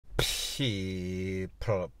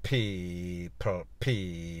People.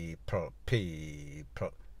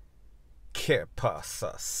 Que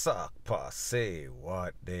pasa, suck, say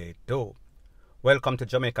what they do. Welcome to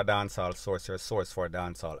Jamaica Dancehall Source, your source for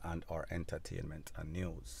dancehall and our entertainment and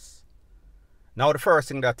news. Now the first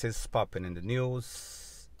thing that is popping in the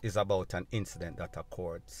news is about an incident that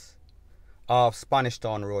occurred off Spanish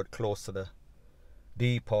Town Road close to the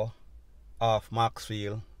depot of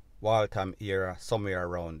Maxfield, Waltham area, somewhere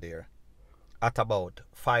around there, at about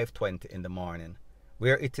 5:20 in the morning,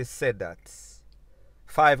 where it is said that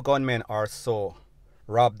 5 gunmen or so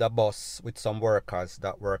robbed a bus with some workers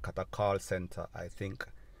that work at a call center. I think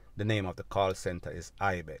the name of the call center is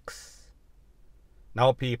Ibex.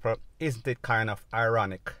 Now people, isn't it kind of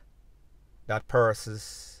ironic that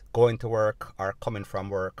persons going to work or coming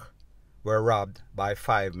from work were robbed by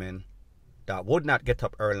 5 men that would not get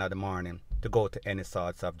up early in the morning to go to any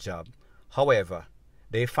sorts of job. However,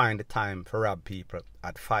 they find the time to rob people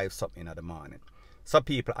at 5 something in the morning. So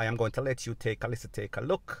people, I am going to let you take a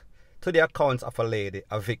look to the accounts of a lady,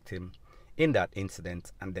 a victim in that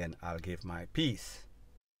incident, and then I'll give my piece.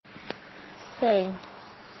 Hey,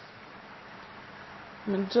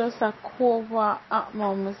 I just a cover up,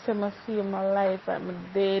 mom. I say I feel my life like I'm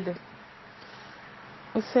dead.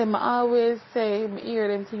 I say I always say I hear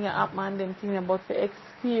them things up, man, them things about the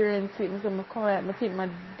experience it. I say I come out, I think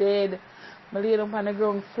I'm dead. I lay down on the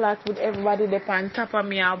ground flat with everybody there on top of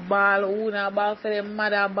me. I ball, a ball for them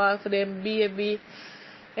mother, a ball for them baby.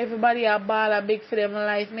 Everybody a ball, a big for them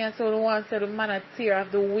life. Me I say the one say the man a tear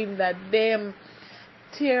off the window, them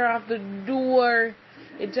tear off the door.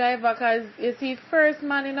 The driver, cause you see first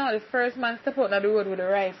man, the first man step out on the road with a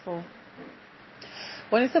rifle.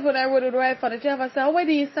 When he step out on the road with a rifle, the driver say, "Oh, where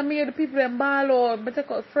do you see me? The people them ball out."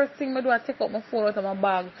 But first thing I do, I take out my phone out of my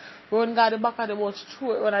bag. Run got the back of the bus,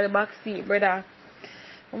 throw it on the back seat, brother.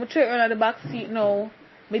 When I throw it on the back seat now,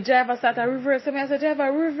 my driver start to reverse. So I say,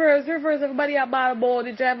 "Driver, reverse. Everybody a ball about."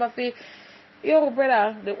 The driver say, "Yo,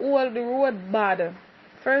 brother, the road bad.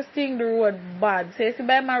 First thing, the road bad. So you see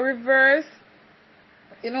by my reverse,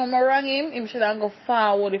 I rang him should have go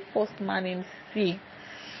forward the first man him see.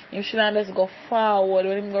 Him should have just go forward.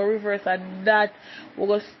 When him go reverse at that, we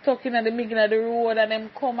go stuck in the middle of the road and them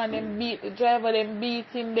come and them beat the driver, them beat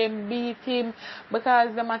him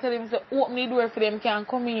because them tell him to open the door for them can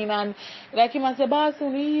come in and like him and say, "Boss,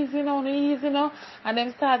 easy now. And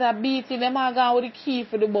them start a beating, them all gone with the key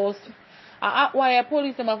for the bus. Wire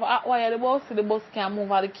police them have wire the bus can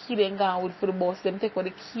move out the key then gone with for the bus. Them take out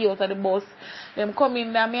the key out of the bus. Them come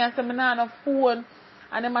in there, me and say, "Me nah no phone."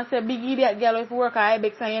 And them a say, "Big idiot girl if you work at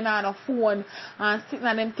Ibex and you nah no phone." And sitting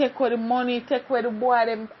and them take away the money, take away the boy,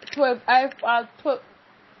 them 12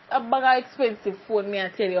 a bag of expensive phone, me I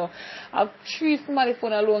tell you. I have 3 small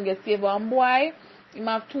phone alone get saved. And boy, him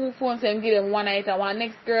have 2 phones and give them one night and one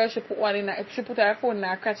next girl she put her phone in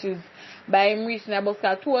her crutches by him reaching the bus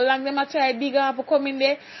car. Too long them a try dig her for come in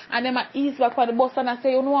there and them a ease back for the bus and I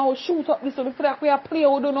say, "You know I will shoot up this so before that we a play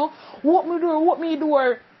with you know. What me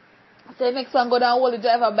door. So the next one go down hold the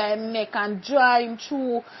driver by him neck and draw him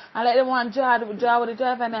through and let them one draw with the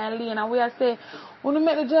driver in the lane and we a say, when you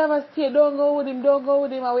make the driver stay, don't go with him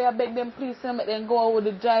and we a beg them please to make them go with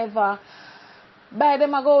the driver. By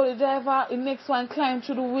them I go with the driver, the next one climb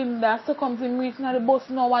through the window, so comes him reaching at the bus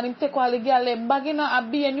now and him take all the girl them bag I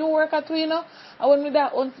be a new worker too, And when me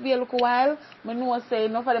that once be a little while, I know I say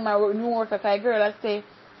enough of them are new worker cause girl I say,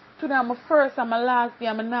 today I'm first and my last day,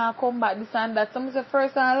 I'm now come back this and that. Some say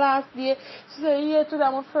first and last day. She say, yeah, today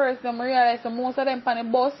I'm first. Then I realize that most of them on the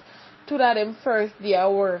bus, today them first day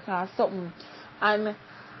at work or something. And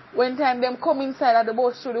when time them come inside of the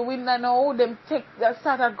bus through the window now, them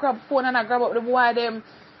start to grab phone and I grab up the boy, them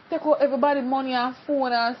take out everybody money and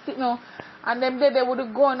phone and sit now. And them there with the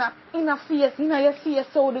gun in your face,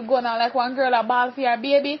 so the gun like one girl a ball for your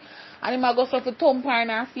baby. And him a go stuff a thump in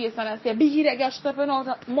her face and I say, "Biggie, that girl shut up in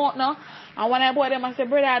out mouth now." And when I boy them I say,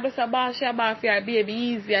 "Brother, I just a ball for your baby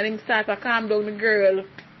easy." And him start to calm down the girl.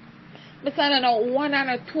 But I don't know, 1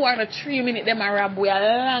 and 2 and 3 minutes them a rob way. A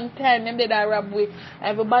long time them did a rob way.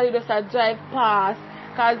 Everybody just a drive past.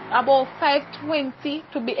 Cause about 5:20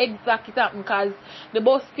 to be exact it happened cause the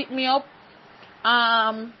bus picked me up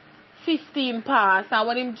 15 past. And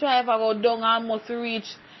when him drive I go down almost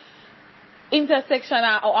reach intersection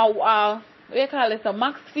what you call it, a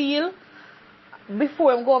Maxfield,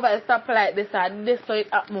 before him go over the stop like this and this so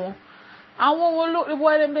it happen. And when we look the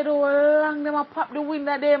boy them they do long them a pop the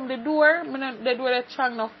window them the door the door they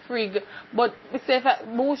strong no frig. But we say if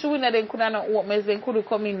the window them could not open then could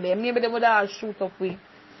come in there. Maybe they would have shoot up we.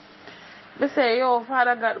 I say, yo,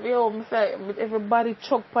 Father God, yo, I say, with everybody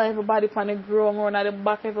choke by everybody on the ground, run at the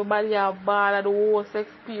back, everybody have bad at the worst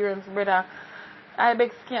experience, brother. I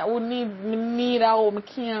beg can't, me need a home, I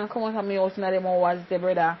can't come out of my house in them hours,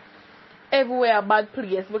 brother. Everywhere a bad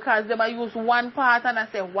place, because they might use one part and I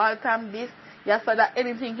say, one time this, you said that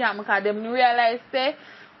anything can because them realize, say,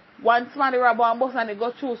 once somebody rob one bus and they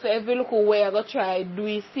go through, so every local way I go try do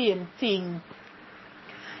the same thing.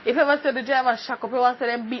 If you ever say the driver shock up, you ever say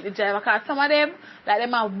them beat the driver, because some of them, like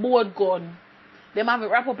them have board gun. Them have it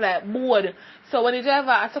wrap up like board. So when the driver,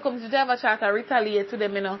 I come to the driver try to retaliate to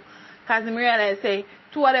them, you know, because them realize, say,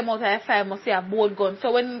 2 of them out of 5 must have board gun.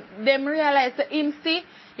 So when them realize, that him see,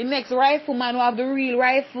 the next rifleman who have the real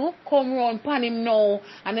rifle, come round pan him now,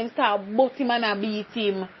 and then start butt him and beat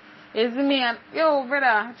him. You see me? And, yo,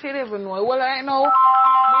 brother, she don't even know. Well, right now,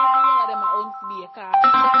 maybe them are unspecial,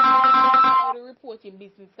 because the reporting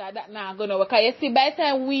business, because that not going to work. Because you see, by the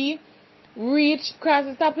time we reach cross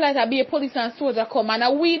the stoplight, and be a police and soldier come,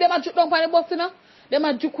 and we, them a juke down on the bus, you know? Them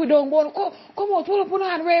a juke we down, go, come out, hold up on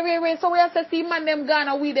hand, ray. So we have to see man them gone,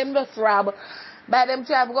 and we them just rob. By them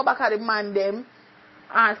drive, go back at the man them.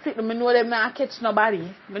 And sit them, I know them not catch nobody.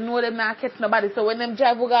 So when them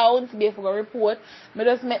drive go out to be for a report, I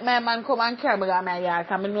just make my man come and carry me to my yard,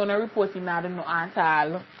 because I know no reporting now, no at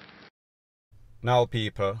all. Now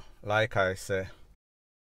people, like I say,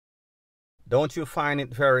 don't you find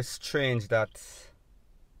it very strange that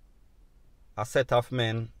a set of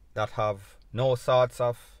men that have no sorts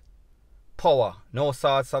of power, no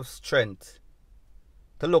sorts of strength,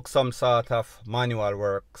 to look some sort of manual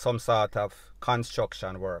work, some sort of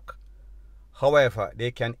construction work. However,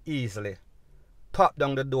 they can easily pop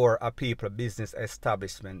down the door of people's business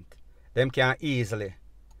establishment. Them can easily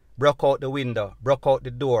break out the window, break out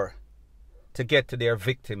the door to get to their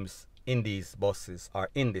victims in these buses or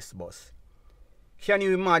in this bus. Can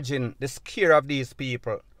you imagine the scare of these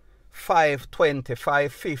people? 5:20,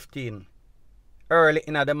 5:15, early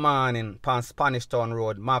in the morning, on Spanish Town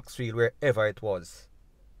Road, Maxfield, wherever it was.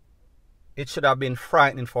 It should have been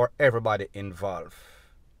frightening for everybody involved.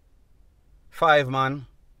 5 man,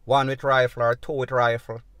 1 with rifle or 2 with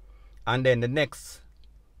rifle, and then the next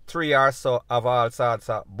 3 or so of all sorts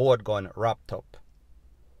of board gun wrapped up.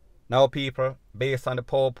 Now people, based on the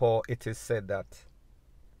popo, it is said that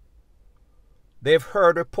they've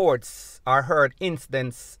heard reports or heard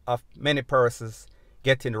incidents of many persons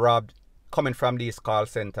getting robbed coming from these call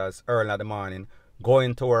centers early in the morning,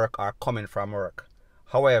 going to work or coming from work.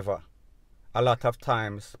 However, a lot of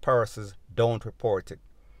times persons don't report it.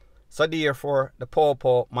 So therefore, the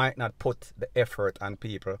popo might not put the effort on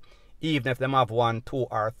people, even if they have 1, 2,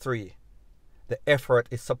 or 3. The effort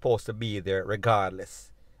is supposed to be there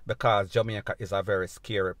regardless, because Jamaica is a very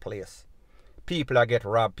scary place. People are get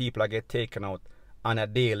robbed, people are get taken out on a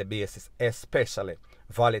daily basis, especially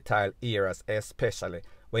volatile areas, especially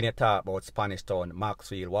when you talk about Spanish Town,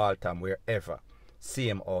 Maxfield, Waltham, wherever.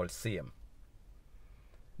 Same all same.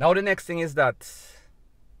 Now the next thing is that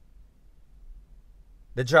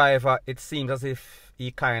the driver, it seems as if he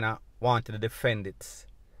kind of wanted to defend it.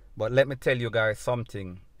 But let me tell you guys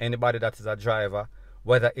something. Anybody that is a driver,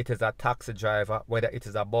 whether it is a taxi driver, whether it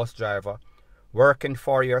is a bus driver, working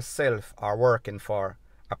for yourself or working for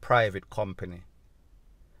a private company,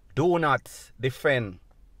 do not defend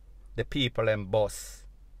the people in bus.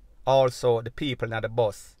 Also the people in the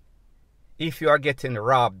bus. If you are getting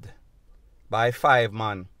robbed by 5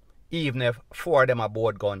 man, even if 4 of them are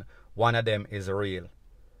board gun, 1 of them is real,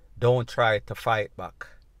 don't try to fight back.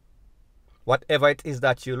 Whatever it is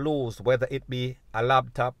that you lose, whether it be a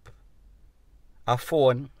laptop, a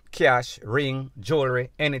phone, cash, ring,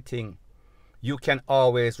 jewelry, anything, you can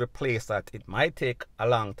always replace that. It might take a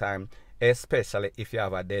long time, especially if you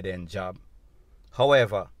have a dead-end job.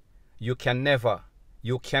 However, you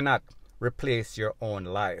cannot replace your own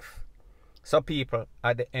life. So people,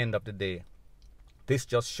 at the end of the day, this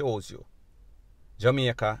just shows you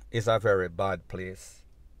Jamaica is a very bad place.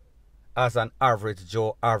 As an average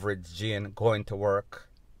Joe, average Jane going to work,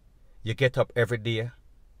 you get up every day,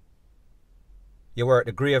 you work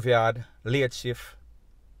the graveyard, late shift,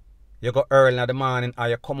 you go early in the morning or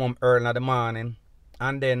you come home early in the morning,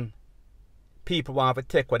 and then people want to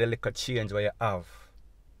take what the little change where you have.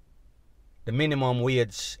 The minimum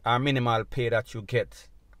wage or minimal pay that you get,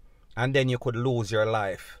 and then you could lose your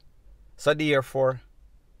life. So therefore,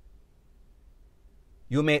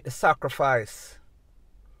 you make the sacrifice.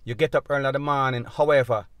 You get up early in the morning.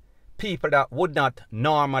 However, people that would not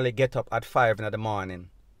normally get up at 5 in the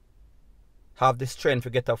morning have the strength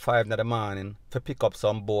to get up 5 in the morning to pick up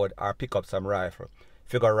some board or pick up some rifle,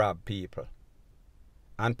 figure rob people.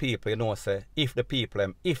 And people, you know, say, if the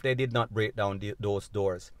people, if they did not break down those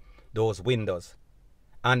doors, those windows,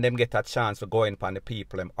 and them get a chance to go in upon the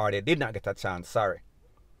people, or they did not get a chance, sorry,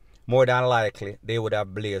 more than likely they would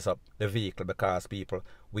have blazed up the vehicle, because people,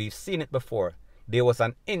 we've seen it before. There was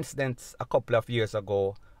an incident a couple of years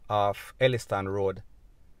ago off Elliston Road,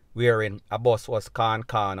 wherein a bus was can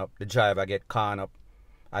up, the driver get can up.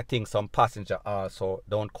 I think some passenger also,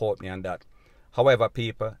 don't quote me on that. However,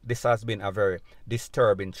 people, this has been a very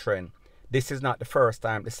disturbing trend. This is not the first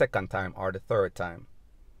time, the second time, or the third time.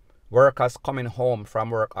 Workers coming home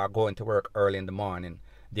from work or going to work early in the morning,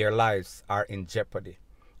 their lives are in jeopardy.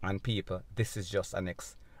 And people, this is just a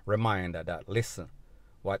next reminder that, listen,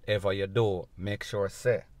 whatever you do, make sure,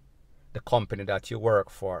 say, the company that you work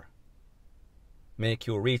for make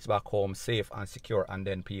you reach back home safe and secure. And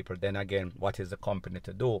then people, then again, what is the company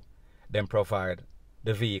to do? Then provide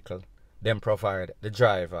the vehicle, then provide the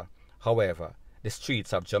driver. However, the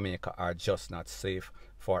streets of Jamaica are just not safe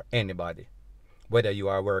for anybody. Whether you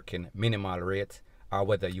are working minimal rate or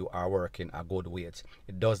whether you are working a good wage,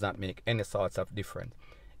 it does not make any sorts of difference.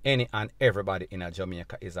 Any and everybody in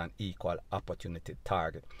Jamaica is an equal opportunity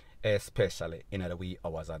target, especially in the wee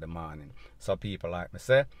hours of the morning. So people, like me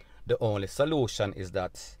say, the only solution is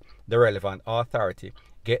that the relevant authority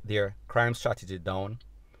get their crime strategy down,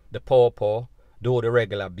 the po do the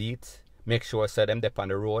regular beat, make sure say them dep on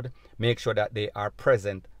the road, make sure that they are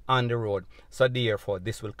present on the road. So therefore,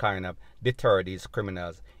 this will kind of deter these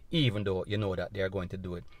criminals, even though you know that they are going to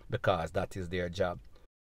do it because that is their job.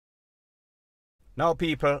 Now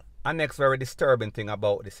people, a next very disturbing thing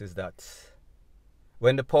about this is that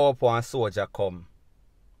when the po and soldier come,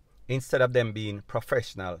 instead of them being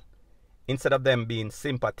professional, instead of them being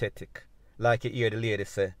sympathetic, like you hear the lady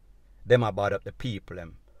say, them about up the people.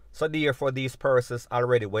 So therefore, these persons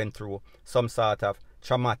already went through some sort of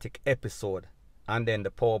traumatic episode, and then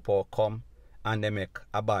the po come and they make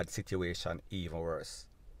a bad situation even worse.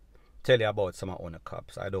 Tell you about some of our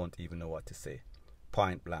cops, I don't even know what to say.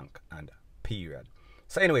 Point blank and period.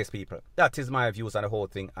 So anyways people, that is my views on the whole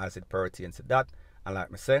thing as it pertains to that. And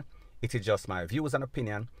like me say, it is just my views and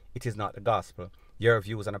opinion. It is not the gospel. Your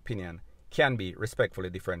views and opinion can be respectfully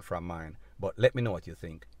different from mine. But let me know what you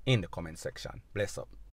think in the comment section. Bless up.